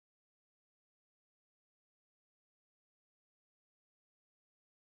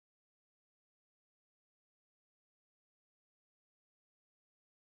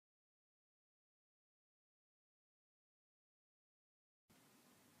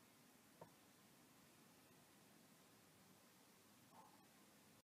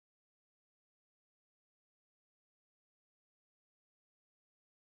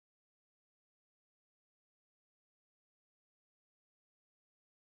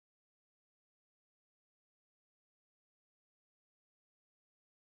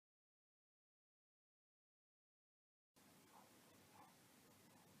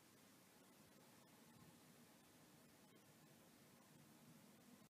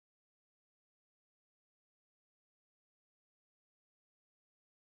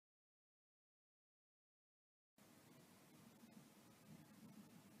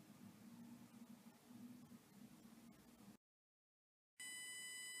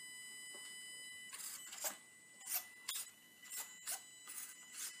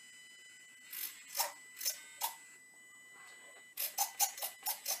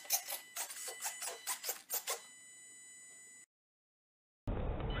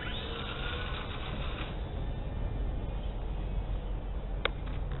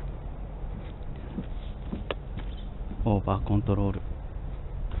オーバーコントロール。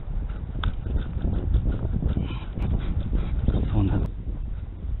そうなの。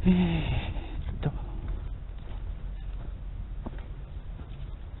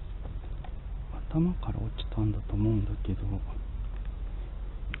頭から落ちたんだと思うんだけど、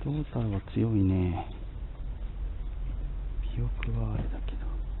胴体は強いね。尾翼はあれだけ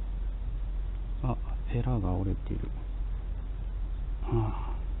ど、あ、フェラが折れてる。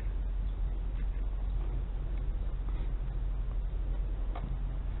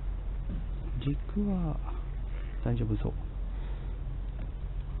軸は大丈夫そう。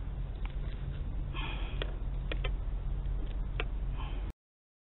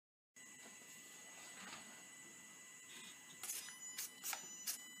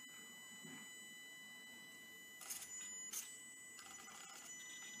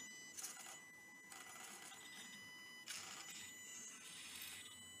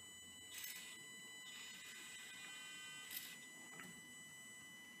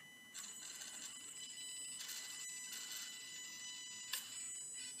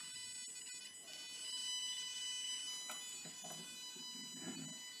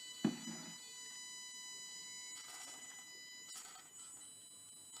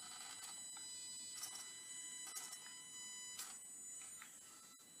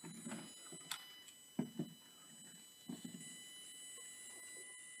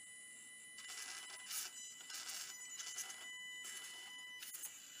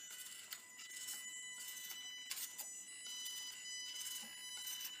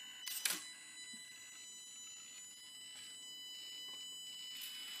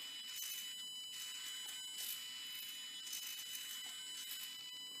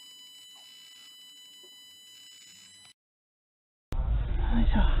よいし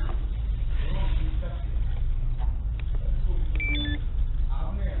ょ。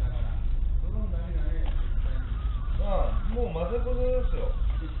もう混ぜこぜですよ。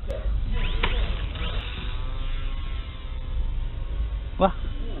わ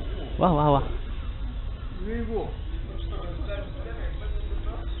わわわ。上行こう。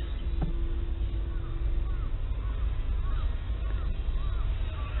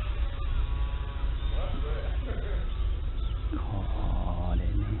これ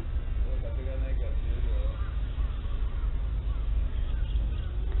ね。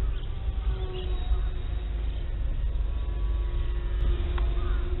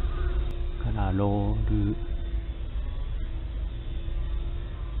からロール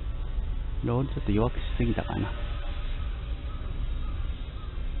ちょっと弱くしすぎたかな。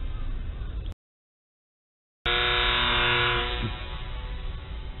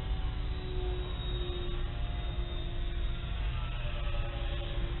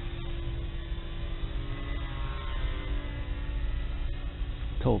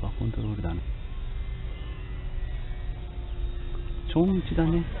オーバーコントロールだね。超打ちだ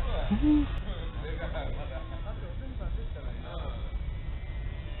ね。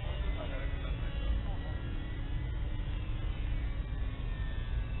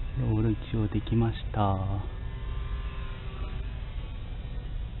ロール一応できました。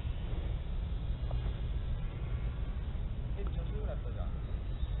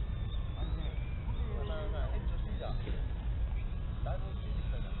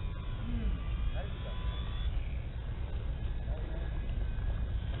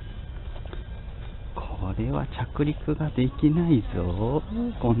これは着陸ができないぞ。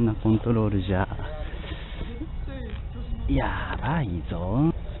こんなコントロールじゃやばい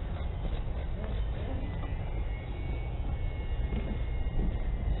ぞ。